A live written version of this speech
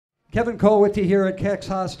Kevin Colwitty here at KEX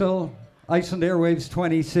Hostel, Iceland Airwaves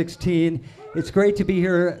 2016. It's great to be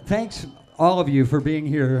here. Thanks, all of you, for being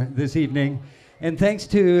here this evening. And thanks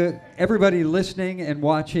to everybody listening and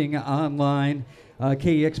watching online,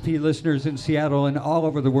 KEXP listeners in Seattle and all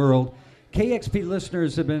over the world. KEXP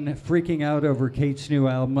listeners have been freaking out over Kate's new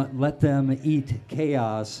album, Let Them Eat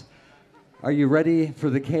Chaos. Are you ready for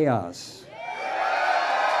the chaos?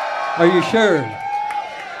 Are you sure?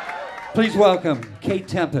 Please welcome Kae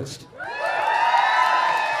Tempest.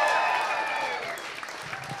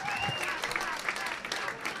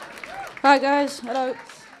 Hi guys, hello.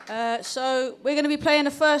 So we're going to be playing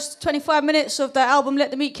the first 25 minutes of the album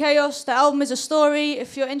Let Them Eat Chaos. The album is a story.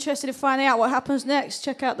 If you're interested in finding out what happens next,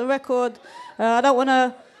 check out the record. I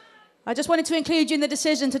just wanted to include you in the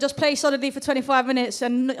decision to just play solidly for 25 minutes,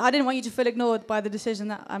 and I didn't want you to feel ignored by the decision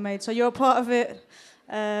that I made. So you're a part of it.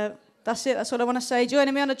 That's it, that's all I want to say.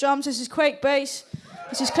 Joining me on the drums, this is Quake bass.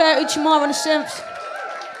 This is Claire Uchimar on the synths.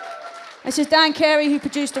 This is Dan Carey, who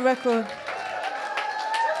produced the record.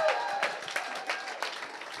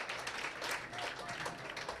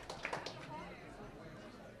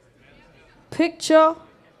 Picture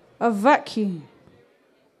a vacuum,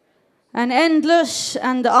 an endless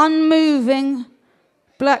and unmoving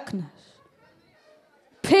blackness.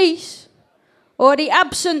 Peace, or the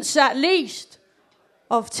absence at least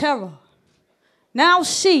of terror. Now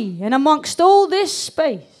see, and amongst all this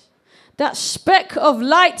space, that speck of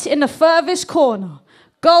light in the furthest corner,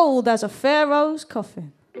 gold as a pharaoh's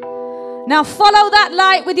coffin. Now follow that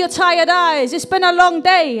light with your tired eyes. It's been a long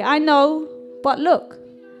day, I know, but look.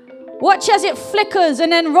 Watch as it flickers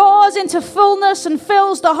and then roars into fullness and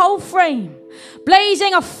fills the whole frame,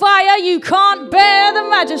 blazing a fire you can't bear the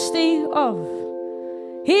majesty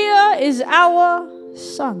of. Here is our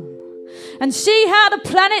sun. And see how the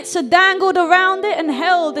planets are dangled around it and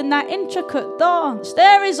held in that intricate dance.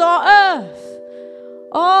 There is our earth,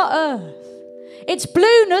 our earth. Its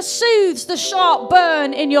blueness soothes the sharp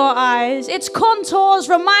burn in your eyes. Its contours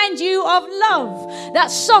remind you of love,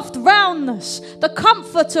 that soft roundness, the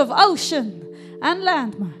comfort of ocean and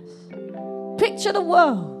landmass. Picture the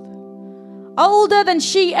world, older than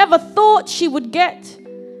she ever thought she would get.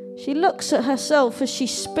 She looks at herself as she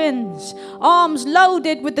spins, arms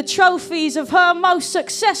loaded with the trophies of her most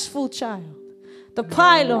successful child. The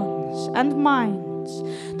pylons and mines,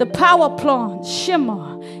 the power plants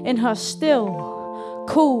shimmer in her still,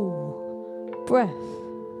 cool breath.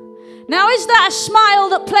 Now is that a smile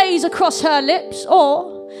that plays across her lips,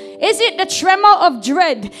 or is it the tremor of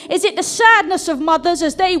dread? Is it the sadness of mothers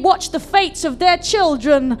as they watch the fates of their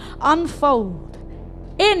children unfold?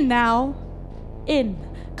 In now, in.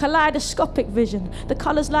 Kaleidoscopic vision, the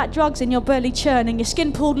colours like drugs in your belly churning, your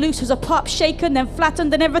skin pulled loose as a pop shaken, then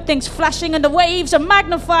flattened, and everything's flashing, and the waves are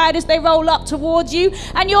magnified as they roll up towards you,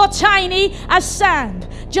 and you're tiny as sand,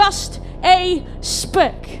 just a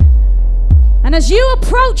speck. And as you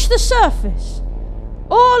approach the surface,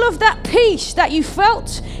 all of that peace that you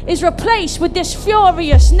felt is replaced with this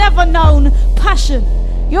furious, never known passion.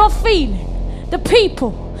 You're feeling the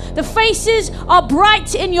people. The faces are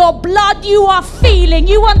bright in your blood. You are feeling.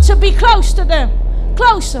 You want to be close to them.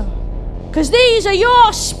 Closer. Because these are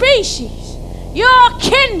your species. Your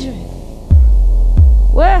kindred.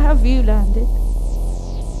 Where have you landed?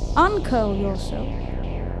 Uncurl yourself.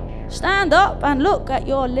 Stand up and look at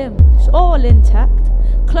your limbs. All intact.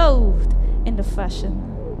 Clothed in the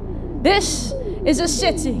fashion. This is a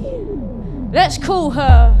city. Let's call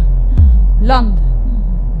her London.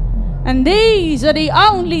 And these are the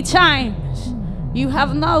only times you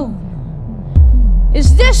have known.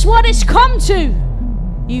 Is this what it's come to,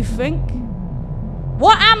 you think?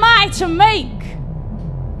 What am I to make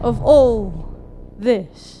of all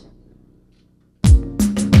this?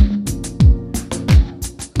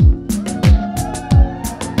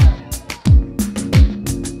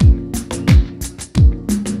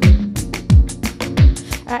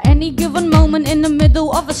 At any given moment in the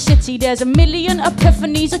middle of a city, there's a million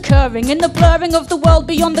epiphanies occurring. In the blurring of the world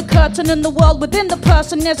beyond the curtain and the world within the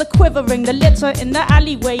person, there's a quivering. The litter in the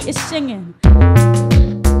alleyway is singing.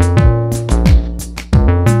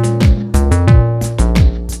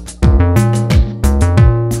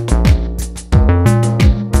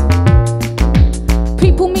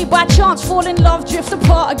 By chance, fall in love, drift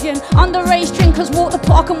apart again. Underage drinkers walk the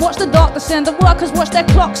park and watch the dark descend. The workers watch their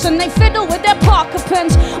clocks and they fiddle with their Parker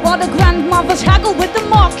pens, while the grandmothers haggle with the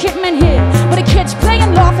market men here. But the kids play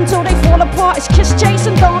and laugh until they fall apart. It's kiss, chase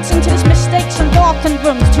and dancing till it's mistakes and darkened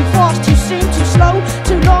rooms. Too fast, too soon, too slow,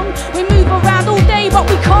 too long. We move around all day but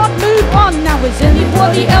we can't move on. Now is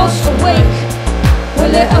anybody else awake?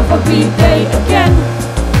 Will it ever be day again?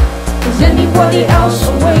 Is anybody else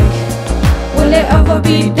awake? ever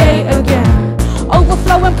be day again?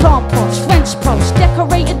 Overflowing plant pots, fence posts,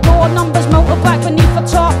 decorated door numbers, motorbike beneath a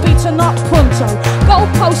tarp, beaten up pronto.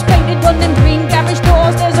 Goalposts painted on them green garage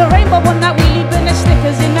doors. There's a rainbow on that wheelie bin and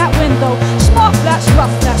stickers in that window. Smart flats,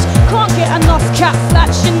 rough flats, can't get enough cat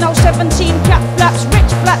flats. You know, 17 cat flaps,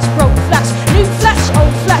 rich flats, broke flats, new flats,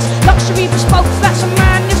 old flats, luxury bespoke flats. And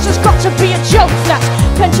man, this has got to be a joke flats.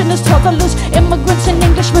 Pensioners, toddlers, immigrants and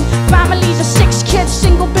Englishmen, families of 6 kids,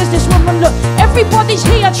 single businesswoman. Look, everybody's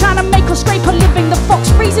here trying to make or scrape a living. The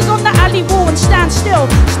fox freezes on the alley wall and stands still,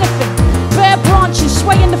 sniffing. Bare branches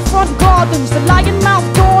sway in the front gardens. The Lionmouth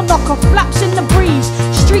door knocker flaps in the breeze.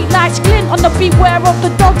 Street lights glint on the beware of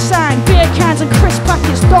the dog sign. Beer cans and crisp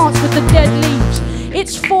packets dance with the dead leaves.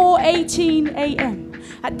 It's 4:18 a.m.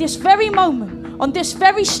 At this very moment, on this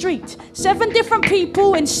very street, 7 different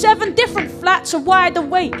people in 7 different flats are wide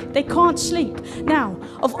awake. They can't sleep. Now,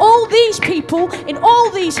 of all these people in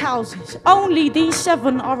all these houses, only these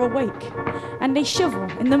 7 are awake. And they shiver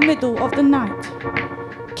in the middle of the night,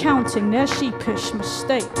 counting their sheepish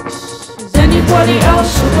mistakes. Is anybody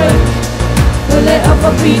else awake? Will it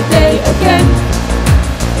ever be day again?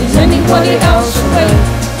 Is anybody else awake?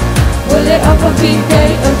 Will it ever be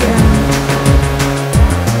day again?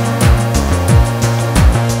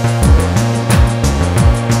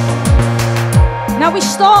 Now we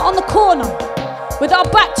start on the corner, with our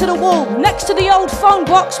back to the wall, next to the old phone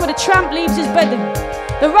box where the tramp leaves his bedding.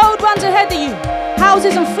 The road runs ahead of you,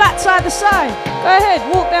 houses and flats either side. Go ahead,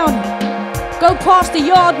 walk down it. Go past the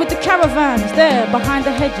yard with the caravans, there behind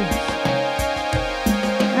the hedges.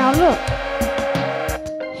 Now look,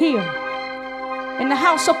 here, in the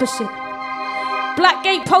house opposite, black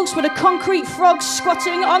gate post with a concrete frog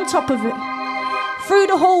squatting on top of it. Through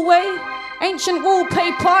the hallway, ancient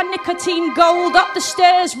wallpaper, nicotine gold, up the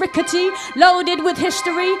stairs, rickety, loaded with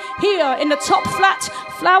history. Here in the top flat,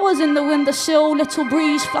 flowers in the windowsill, little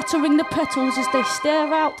breeze fluttering the petals as they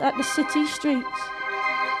stare out at the city streets.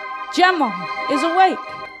 Gemma is awake.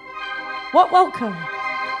 What woke her?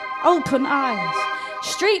 Open eyes.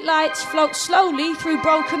 Street lights float slowly through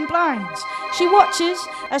broken blinds. She watches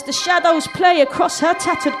as the shadows play across her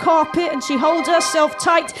tattered carpet, and she holds herself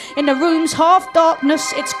tight in the room's half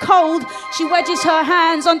darkness. It's cold. She wedges her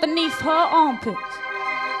hands underneath her armpits.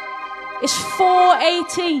 It's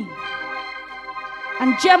 4:18,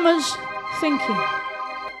 and Gemma's thinking.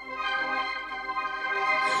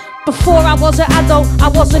 Before I was an adult, I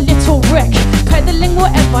was a little wreck, peddling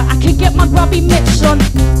whatever I could get my grubby mitts on.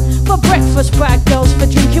 For breakfast, bad girls for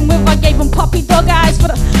drinking with. I gave them puppy dog eyes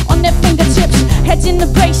on their fingertips. Heads in the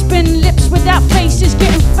bass bin, lips without faces,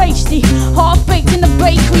 getting feisty. Half baked in the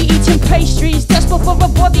bakery, eating pastries. Desperate for a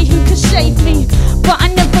body who could save me, but I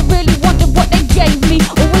never really wanted what they gave me.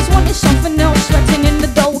 Always wanted something else, sweating in the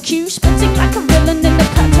dole queue, spitting like a villain in the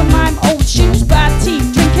pantomime. Old shoes, bad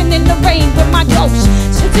teeth, drinking in the rain with my ghost,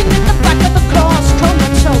 sitting in the back of the class,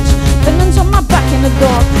 comatose. Villains on my back in the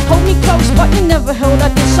dark, hold me close, but you never held. I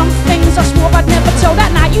did some things I swore I'd never tell.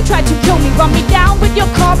 That night you tried to kill me, run me down with your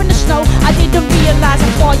car in the snow. I didn't realize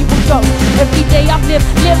how far you would go. Every day I've lived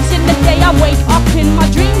lives in the day I wake up in. My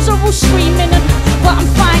dreams are all screaming, but I'm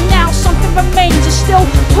fine now. Something remains, is still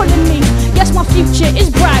pulling me. Yes, my future is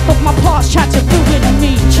bright, but my past tried to ruin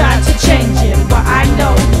me. Tried to change it, but I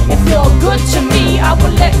know if you're good to me, I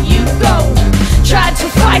will let you go. Tried to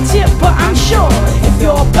fight it, but I'm sure if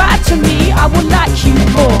you're bad to me, I will like you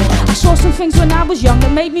more. I saw some things when I was young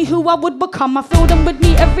that made me who I would become. I feel them with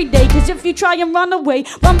me every day, cause if you try and run away,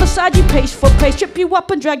 run beside you pace for pace, trip you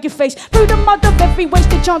up and drag your face through the mud of every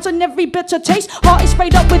wasted chance and every bitter taste. Heart is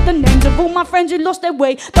sprayed up with the names of all my friends who lost their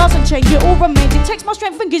way. Doesn't change, it all remains. It takes my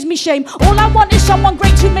strength and gives me shame. All I want is someone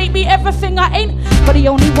great to make me everything I ain't. But the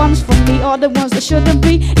only ones for me are the ones that shouldn't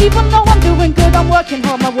be. Even though I'm doing good, I'm working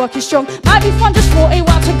hard, my work is strong. Might be fun just for a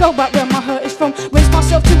while to go back where my hurt is from. Rinse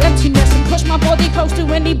myself to emptiness and push my body close to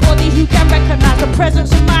anybody who can recognize the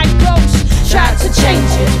presence of my ghost. Tried to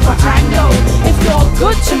change it, but I know if you're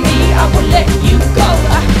good to me, I will let you go.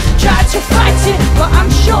 I tried to fight it, but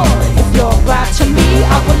I'm sure if you're bad to me,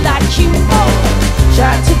 I will like you more.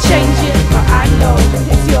 Tried to change it, but I know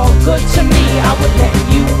if you're good to me, I will let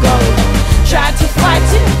you go. Tried to fight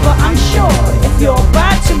it, but I'm sure if you're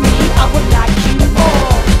bad to me, I will like you more.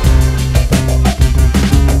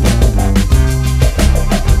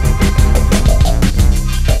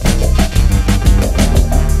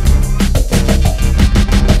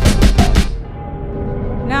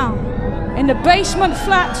 In the basement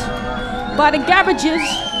flat, by the garages,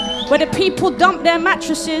 where the people dump their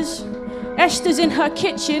mattresses, Esther's in her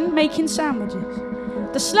kitchen making sandwiches.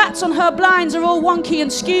 The slats on her blinds are all wonky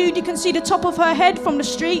and skewed. You can see the top of her head from the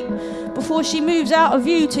street, before she moves out of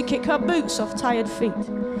view to kick her boots off tired feet.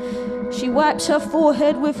 She wipes her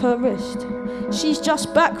forehead with her wrist. She's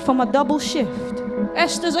just back from a double shift.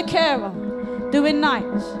 Esther's a carer, doing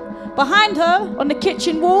nights. Behind her, on the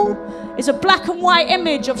kitchen wall, is a black and white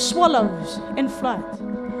image of swallows in flight.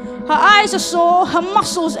 Her eyes are sore, her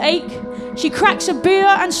muscles ache. She cracks a beer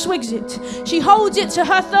and swigs it. She holds it to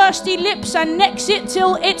her thirsty lips and necks it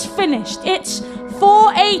till it's finished. It's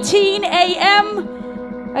 4:18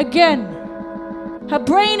 a.m. again. Her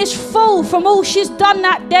brain is full from all she's done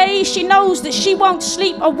that day. She knows that she won't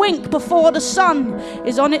sleep a wink before the sun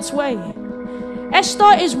is on its way.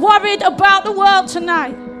 Esther is worried about the world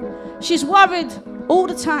tonight. She's worried all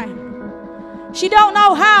the time. She don't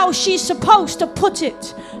know how she's supposed to put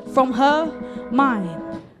it from her mind.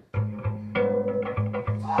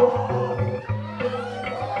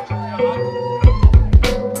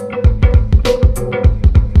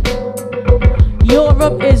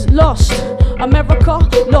 Europe is lost, America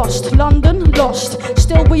lost, London lost.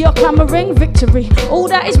 Still we are clamoring victory. All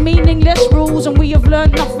that is meaningless rules, and we have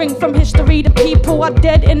learned nothing from history. The people are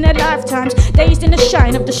dead in their lifetimes, dazed in the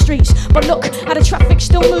shine of the streets. But look at the traffic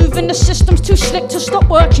still moving, the system's too slick to stop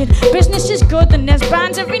working. Business is good and there's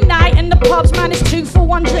bands every night in the pubs. Man, it's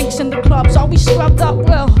 2-for-1 drinks in the clubs. Are we scrubbed up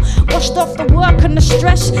well, washed off the work and the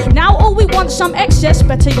stress? Now all we want some excess,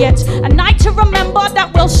 better yet a night to remember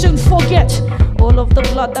that we'll soon forget. All of the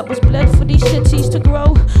blood that was bled for these cities to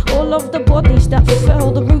grow, all of the bodies that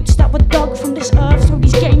fell, the roots that were dug from this earth so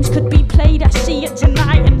these games could be played. I see it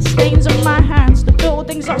tonight in the stains on my hands. The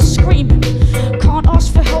buildings are screaming. Can't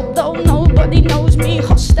ask for help though, nobody knows me.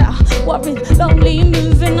 Hostile, worried, lonely,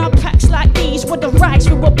 moving our packs like these were the rights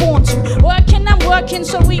we were born to. Working and working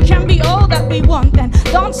so we can be all that we want, then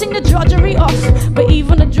dancing the drudgery off. But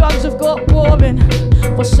even the drugs have got boring.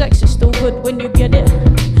 For sex is still good when you get it.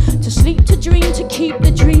 To sleep, to dream, to keep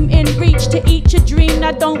the dream in reach, to eat your dream.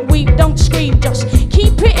 Now don't weep, don't scream, just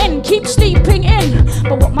keep it in, keep sleeping in.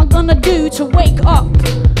 But what am I gonna do to wake up?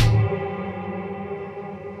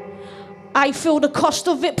 I feel the cost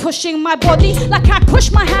of it pushing my body, like I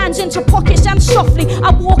push my hands into pockets and softly I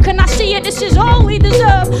walk and I see it, this is all we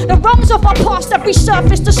deserve. The wrongs of our past have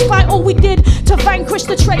resurfaced despite all we did to vanquish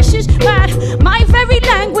the traces. Man, my very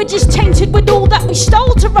language is tainted with all that we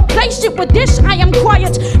stole. To replace it with this, I am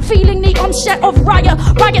quiet, feeling the onset of riot.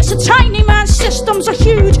 Riots are tiny, man, systems are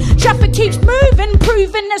huge. Traffic keeps moving,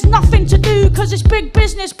 proving there's nothing to do, cause it's big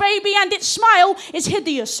business, baby, and its smile is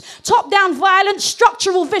hideous. Top-down violence,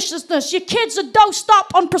 structural viciousness. Your kids are dosed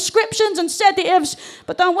up on prescriptions and sedatives.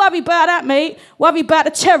 But don't worry about that, mate. Worry about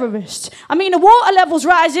the terrorists. I mean, the water level's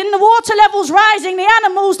rising, the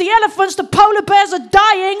animals, the elephants, the polar bears are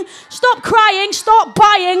dying. Stop crying, stop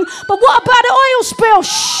buying. But what about the oil spill?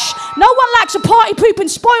 Shh! No one likes a party pooping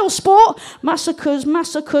spoil sport. Massacres,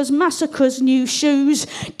 massacres, massacres, new shoes.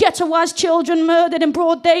 Ghettoized children murdered in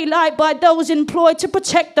broad daylight by those employed to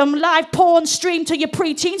protect them. Live porn streamed to your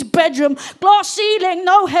preteen's bedroom. Glass ceiling,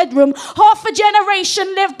 no headroom. Half a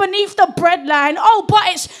generation live beneath the breadline. Oh, but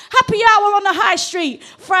it's happy hour on the high street.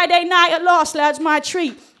 Friday night at last, lads, my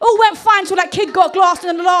treat. All went fine till that kid got glassed and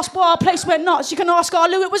in the last bar, place went nuts. You can ask our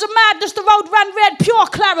Lou, it was a madness, the road ran red, pure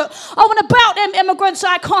claret. Oh, and about them immigrants,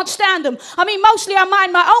 I can't stand them. I mean, mostly I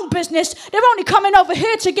mind my own business. They're only coming over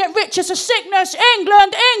here to get rich. It's a sickness.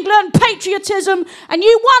 England, England, patriotism. And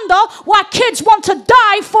you wonder why kids want to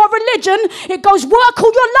die for religion. It goes work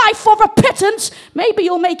all your life for a pittance. Maybe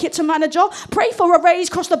you'll make it to manager. Pray for a raise,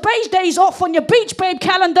 cross the beige days off on your beach babe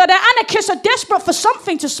calendar. The anarchists are desperate for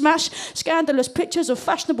something to smash. Scandalous pictures of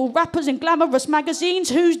fashionable rappers in glamorous magazines.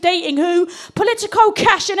 Who's dating who? Politico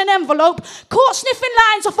cash in an envelope. Caught sniffing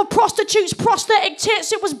lines off a prostitute's prosthetic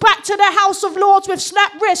tits. It was back to the House of Lords with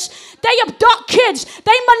slapped wrists. They abduct kids.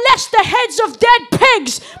 They molest the heads of dead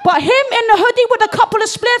pigs. But him in the hoodie with a couple of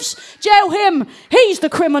spliffs, jail him. He's the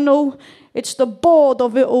criminal. It's the bored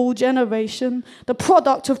of it all generation. The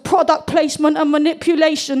product of product placement and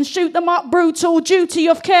manipulation. Shoot them up brutal, duty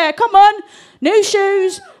of care. Come on. New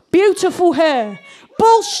shoes, beautiful hair.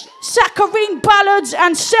 Bullshit, saccharine ballads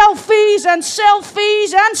and selfies and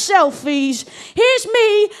selfies and selfies. Here's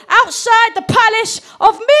me outside the palace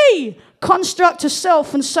of me. Construct of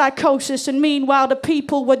self and psychosis, and meanwhile the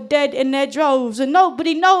people were dead in their droves and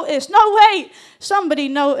nobody noticed. No, wait, somebody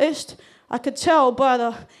noticed. I could tell by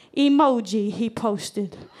the emoji he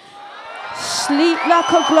posted. Sleep like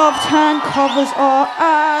a gloved hand covers our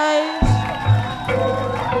eyes.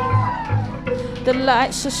 The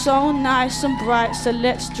lights are so nice and bright, so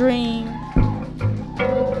let's dream.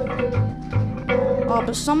 Oh,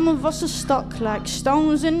 but some of us are stuck like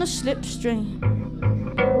stones in the slipstream.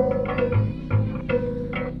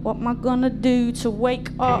 What am I gonna do to wake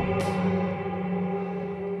up?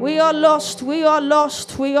 We are lost, we are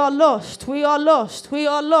lost, we are lost, we are lost, we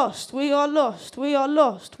are lost, we are lost, we are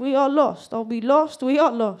lost, we are lost. Are we lost? We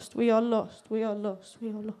are lost, we are lost, we are lost, we are lost, we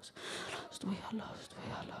are lost.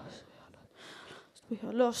 We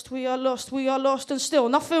are lost, we are lost, we are lost, and still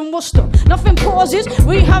nothing will stop, nothing pauses.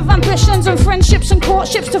 We have ambitions and friendships and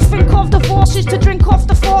courtships to think of, divorces to drink off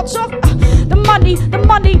the thoughts of. The money,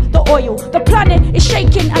 the oil, the planet is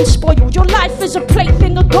shaken and spoiled. Your life is a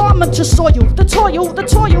plaything, a garment to soil. The toil,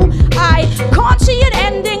 I can't see it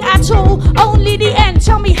ending at all, only the end.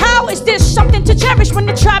 Tell me, how is this something to cherish when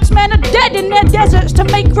the tribesmen are dead in their deserts to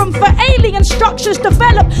make room for alien structures?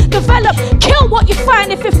 Develop, kill what you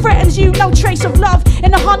find if it threatens you, no trace of love.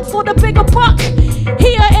 In the hunt for the bigger buck,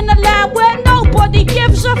 here in a land where nobody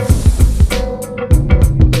gives a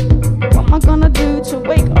what am I gonna do to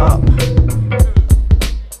wake up?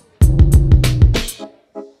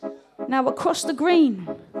 Now across the green,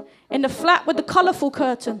 in the flat with the colourful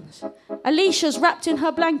curtains, Alicia's wrapped in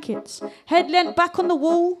her blankets, head leant back on the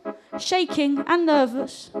wall, shaking and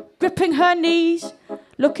nervous, gripping her knees,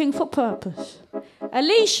 looking for purpose.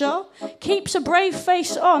 Alicia keeps a brave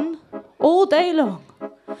face on all day long,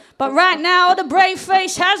 but right now the brave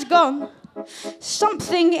face has gone.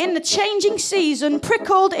 Something in the changing season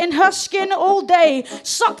prickled in her skin all day,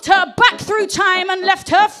 sucked her back through time and left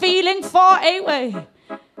her feeling far away.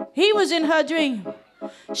 He was in her dream.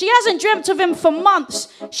 She hasn't dreamt of him for months.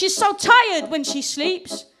 She's so tired when she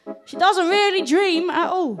sleeps. She doesn't really dream at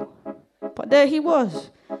all. But there he was,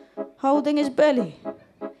 holding his belly.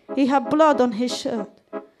 He had blood on his shirt.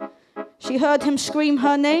 She heard him scream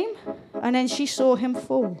her name, and then she saw him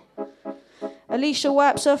fall. Alicia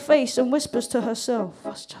wipes her face and whispers to herself,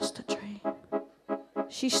 "Was just a dream."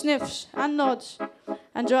 She sniffs and nods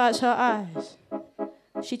and dries her eyes.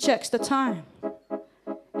 She checks the time.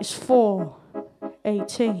 It's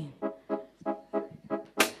 4:18.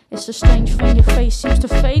 It's a strange thing, your face seems to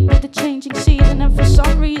fade with the changing season, and for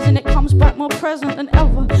some reason it comes back more present than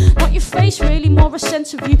ever. Not your face really, more a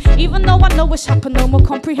sense of you, even though I know it's happened, no more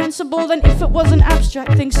comprehensible than if it was an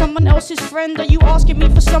abstract thing. Someone else's friend, are you asking me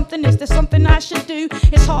for something? Is there something I should do?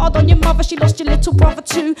 It's hard on your mother, she lost your little brother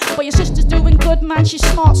too, but your sister's doing good, man, she's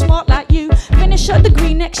smart like you. Finish her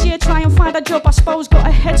degree next year, try and find a job, I suppose, got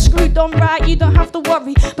her head screwed on right, you don't have to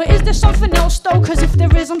worry. But is there something else though? Cause if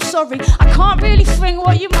there is, I'm sorry, I can't really think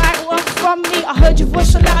what you might want from me. I heard your voice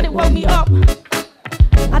so loud it woke me up.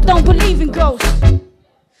 I don't believe in ghosts.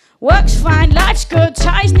 Work's fine, life's good,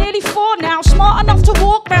 Ty's nearly 4 now, smart enough to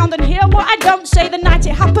walk round and hear what I don't say. The night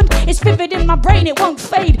it happened, it's vivid in my brain, it won't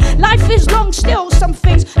fade. Life is long still, some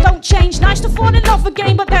things don't change. Nice to fall in love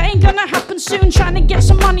again, but that ain't gonna happen soon. Trying to get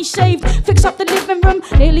some money saved, fix up the living room,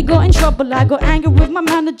 nearly got in trouble, I got angry with my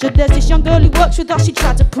manager. There's this young girl who works with us, he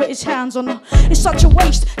tried to put his hands on her. It's such a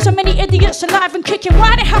waste, so many idiots alive and kicking.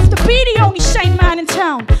 Why'd it have to be the only sane man in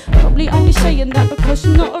town? Probably only saying that because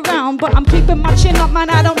you're not around, but I'm keeping my chin up,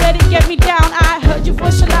 man, I don't let it get me down. I heard your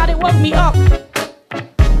voice so loud it woke me up.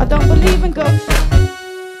 I don't believe in ghosts.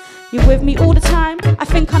 You're with me all the time. I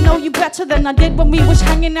think I know you better than I did when we was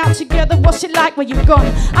hanging out together. What's it like when you've gone?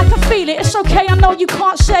 I can feel it, it's okay, I know you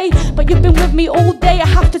can't say, but you've been with me all day. I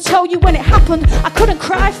have to tell you, when it happened, I couldn't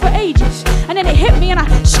cry for ages, and then it hit me and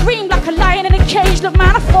I screamed like a lion in a cage. Look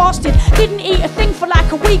man, I fasted, didn't eat a thing for like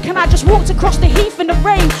a week, and I just walked across the heath in the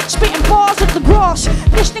rain, spitting bars at the grass,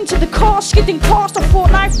 listening to the car skidding past. I thought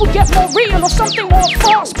life would get more real or something more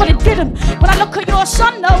fast, but it didn't. When I look at your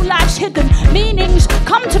son, no, life's hidden. Meanings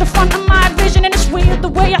come to the front of my vision, and it's weird the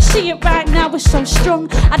way I see it right now is so strong.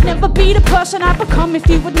 I'd never be the person I'd become if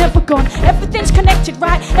you had never gone. Everything's connected,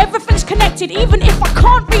 right? Everything's connected. Even if I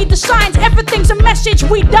can't read the signs, everything's a message.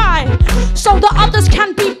 We die so the others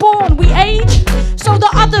can be born. We age so the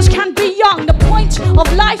others can be young. The point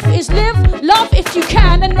of life is live, love if you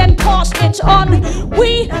can, and then pass it on.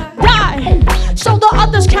 We die so the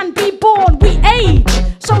others can be born. We age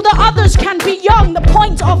so the others can be young. The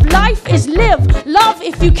point of life is live, love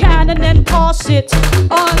if you can, and then pass it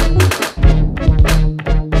on.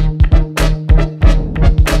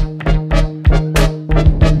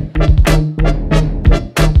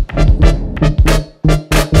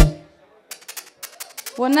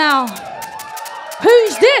 Well now,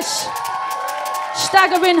 who's this?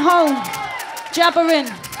 Staggering home, jabbering,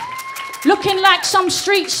 looking like some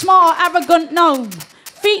street smart, arrogant gnome.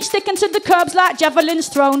 Feet sticking to the curbs like javelins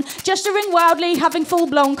thrown, gesturing wildly, having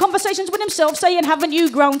full-blown conversations with himself, saying, haven't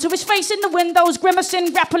you grown? To his face in the windows,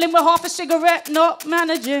 grimacing, grappling with half a cigarette, not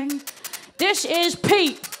managing. This is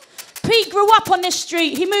Pete. Pete grew up on this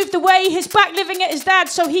street. He moved away, his back living at his dad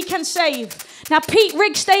so he can save. Now Pete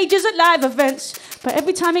rigs stages at live events, But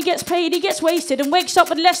every time he gets paid, he gets wasted and wakes up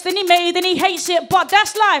with less than he made, and he hates it. But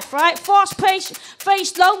that's life, right? Fast-paced,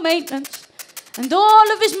 faced, low maintenance. And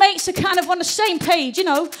all of his mates are kind of on the same page, you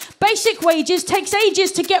know. Basic wages takes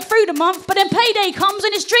ages to get through the month, but then payday comes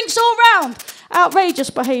and it's drinks all round. Outrageous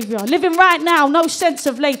behaviour. Living right now, no sense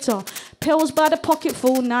of later. Pills by the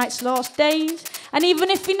pocketful, nights, last days. And even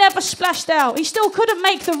if he never splashed out, he still couldn't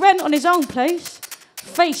make the rent on his own place.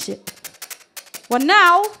 Face it. Well,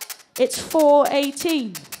 now it's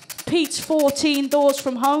 4:18. Pete's 14 doors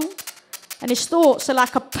from home, and his thoughts are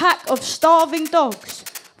like a pack of starving dogs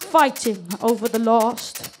fighting over the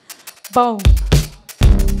last bone.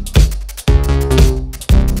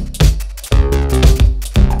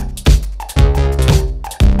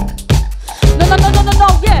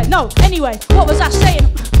 No, anyway, what was I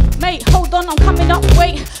saying? Mate, hold on, I'm coming up,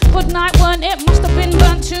 wait. Good night, weren't it? Must have been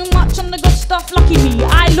burnt too much on the good stuff. Lucky me,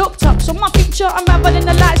 I looked up, so my future unraveling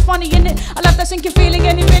the lights, funny in it. I love that sinking feeling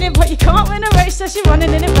any minute, but you can't win a race, says you're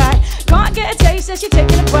running in it right. Can't get a taste, says you're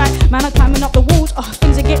taking it right. Man, I'm climbing up the walls,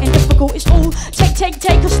 things are getting difficult, it's all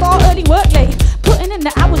take, a start early, work late. Putting in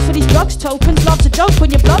the hours for these drugs tokens. Love's a joke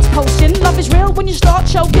when your blood's pulsing. Love is real when you start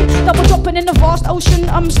choking. Double dropping in the vast ocean,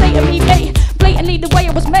 state of me, mate. Blatantly the way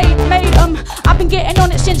it was made, I've been getting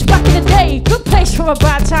on it since back in the day. Good place for a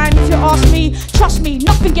bad time if you ask me. Trust me,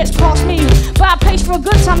 nothing gets past me. Bad place for a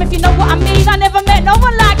good time if you know what I mean. I never met no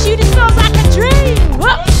one like you, this feels like a dream.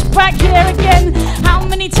 Whoops, back here again. How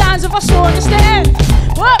many times have I sworn it's the end?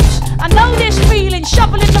 Whoops, I know this feeling.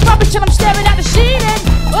 Shoveling the rubbish and I'm staring at the ceiling.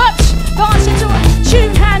 Whoops, dancing to a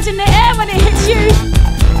tune, hands in the air when it hits you.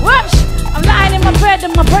 Whoops, I'm lying in my bed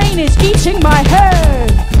and my brain is eating my head.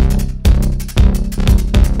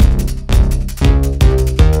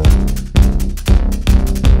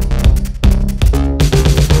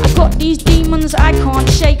 These demons I can't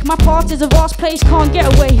shake. My past is a vast place, can't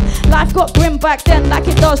get away. Life got grim back then like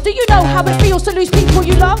it does. Do you know how it feels to lose people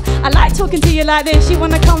you love? I like talking to you like this. You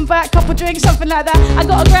wanna come back, couple drinks, something like that. I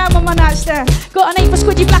got a gram on my nightstand. Got an 8 for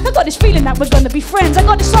squidgy black. I got this feeling that we're gonna be friends. I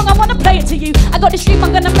got this song, I wanna play it to you. I got this dream,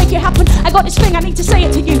 I'm gonna make it happen. I got this thing, I need to say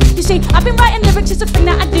it to you. You see, I've been writing lyrics, it's a thing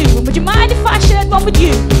that I do. And would you mind if I shared one with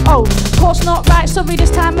you? Oh, of course not, right, sorry this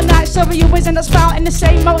time of night. Sorry you always end up spouting the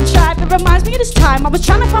same old tribe. It reminds me of this time I was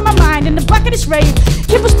trying to find my mind in the back of this rave.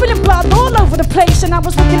 Kid was spilling blood all over the place, and I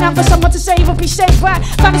was looking out for someone to save or be saved. Right,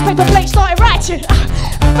 found this paper plate, started writing.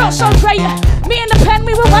 Felt so great. Me and the pen,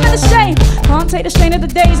 we were one and the same. Can't take the strain of the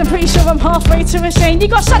days. I'm pretty sure I'm halfway to insane. You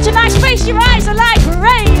got such a nice face, your eyes are like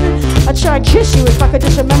rain. I'd try and kiss you if I could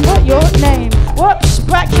just remember your name. Whoops,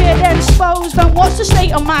 back here then exposed. Don't watch the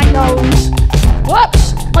state on my nose.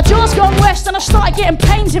 Whoops, my jaw's gone west and I started getting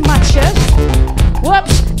pains in my chest.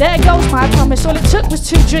 Whoops, there goes my promise. All it took was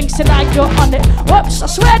 2 drinks till I got on it. Whoops, I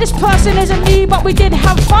swear this person isn't me, but we did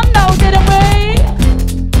have fun though, didn't we?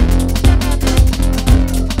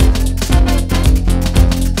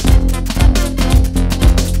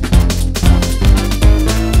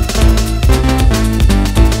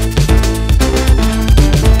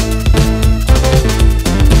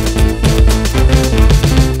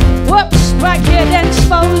 Whoops, back here then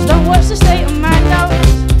exposed. Don't watch the state of my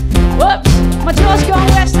nose. Whoops, my jaw's gone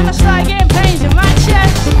west and I started getting pains in my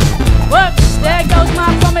chest. Whoops, there goes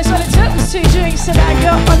my promise. All it took was 2 drinks till I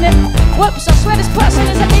got on it. Whoops, I swear this person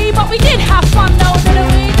isn't me, but we did have fun though, didn't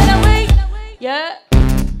we? Didn't we? Yeah.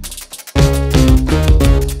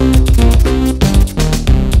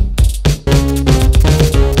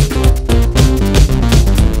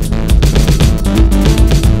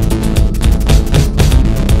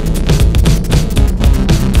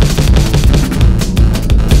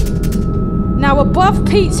 Now above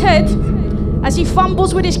Pete's head, as he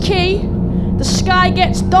fumbles with his key, the sky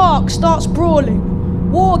gets dark, starts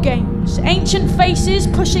brawling. War games, ancient faces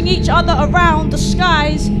pushing each other around, the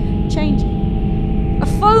sky's changing. A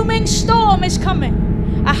foaming storm is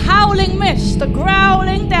coming, a howling mist, a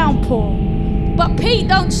growling downpour. But Pete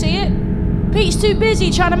don't see it. Pete's too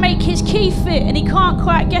busy trying to make his key fit and he can't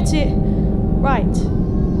quite get it right.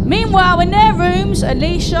 Meanwhile, in their rooms,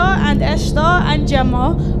 Alicia and Esther and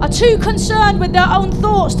Gemma are too concerned with their own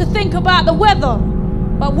thoughts to think about the weather.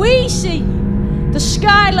 But we see the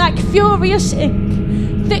sky like furious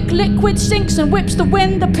ink. Thick liquid sinks and whips the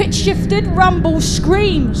wind. The pitch-shifted rumble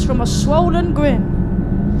screams from a swollen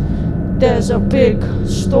grin. There's a big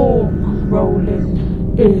storm rolling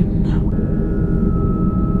in.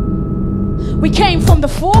 We came from the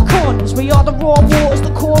 4 corners. We are the raw waters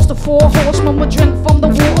that cause the 4 horsemen. We drink from the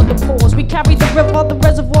water that pours. We carry the river, the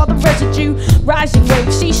reservoir, the residue. rising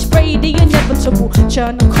wave, sea spray, the inevitable.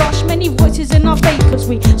 Churn and crush, many voices in our vapors.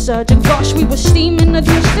 We surge and gush, we were steaming a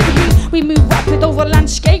distant heat. We move rapid over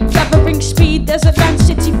landscape, gathering speed. Desert land,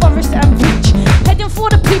 city, forest and beach. Heading for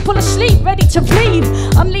the people asleep, ready to bleed.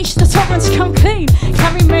 Unleash the torrents, come clean.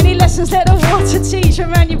 Carry many lessons, let the water teach.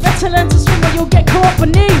 Remind you better learn to swim or you'll get caught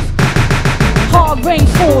beneath. Hard rain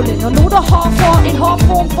falling on all the half-hearted,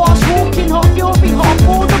 half-formed, fast-walking, half-fury,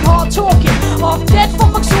 half-bored and hard-talking. Half-dead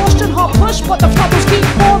from exhaustion, half-pushed, but the bubbles keep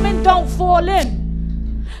forming, don't fall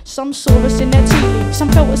in. Some saw us in their tea leaves, some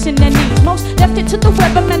felt us in their knees. Most left it to the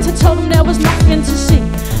weathermen to tell them there was nothing to see.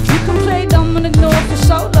 You can play dumb and ignore for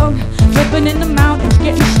so long, ribbon in the mountains,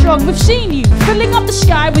 getting strong. We've seen you, filling up the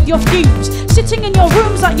sky with your fumes, sitting in your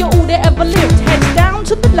rooms like you're all that ever lived. Heads down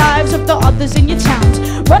to the lives of the others in your towns,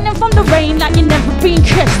 running from the rain like you've never been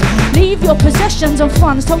kissed. Leave your possessions and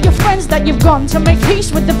funds, tell your friends that you've gone to make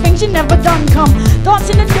peace with the things you've never done. Come, dance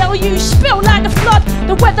in the deluge, spill like the flood.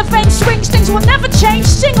 The weather vane swings, things will never change.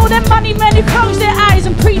 Sing all their money men who close their eyes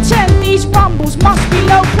and pretend these rumbles must be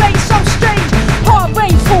low place so strange. Hard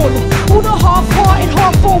rain falling, all the half-hearted,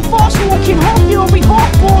 half-formed, fast-walking, half-fury,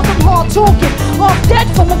 half-bored and hard-talking. Half-dead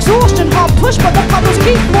from exhaustion, half-pushed, but the puddles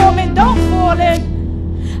keep forming, don't fall in.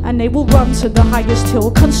 And they will run to the highest hill,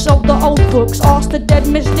 consult the old books, ask the dead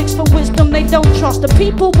mystics for wisdom they don't trust. The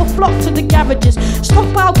people will flock to the garages,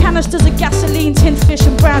 stockpile canisters of gasoline, tin fish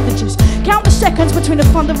and bandages. Count the seconds between the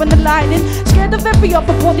thunder and the lightning, scared of every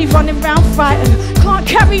other body running round frightened. Can't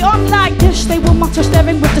carry on like this, they will mutter,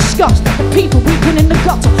 staring with disgust at the people weeping in the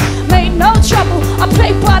gutter. Made no trouble, I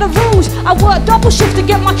played by the rules, I worked double shift to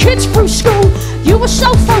get my kids through school. You were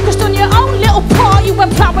so focused on your own little part, you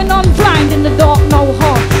went plowing on blind in the dark, no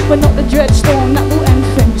heart. We're not the dread storm that will end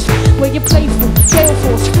things. We're your playful, gale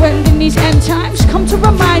force friend in these end times. Come to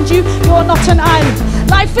remind you, you're not an island.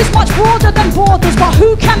 Life is much broader than borders, but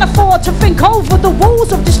who can afford to think over the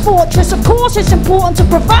walls of this fortress? Of course it's important to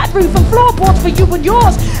provide roof and floorboards for you and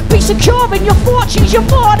yours. Be secure in your fortunes, you're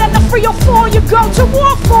more than the 3 or 4 you go to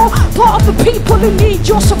war for. Part of the people who need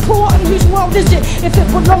your support, and whose world is it if it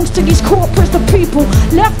belongs to these corporates? The people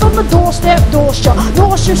left on the doorstep, door shut,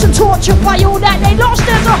 nauseous and tortured by all that they lost.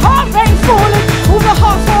 There's a hard rain falling, all the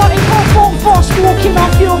half-hearted, half-formed, fast-walking,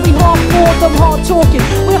 half-fury, half-bored and hard-talking.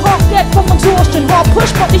 We're half-dead from exhaustion,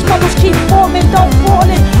 hard-pushed, but these bubbles keep forming, don't fall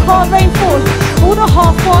in. Hard rain falling, all the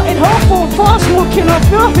half-hearted, half-formed, fast-walking,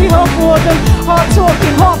 half-fury, half-bored and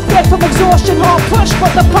hard-talking. Half-dead from exhaustion, hard-pushed,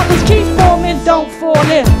 but the bubbles keep forming, don't fall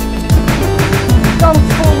in. Don't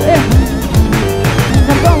fall in.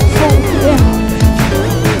 Don't fall in.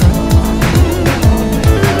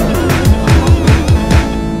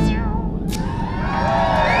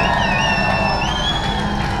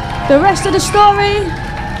 The rest of the story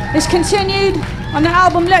is continued on the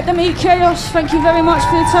album Let Them Eat Chaos. Thank you very much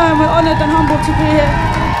for your time. We're honoured and humbled to be here.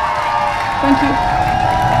 Thank you.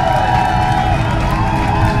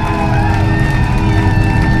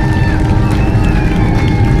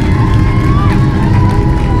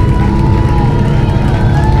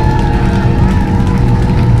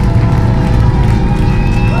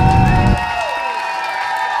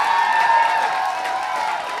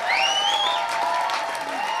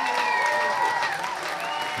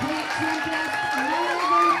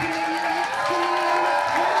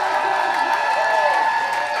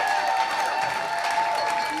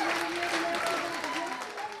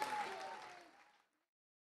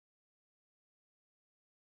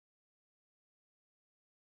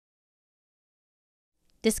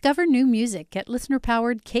 Discover new music at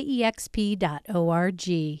listener-powered KEXP.org.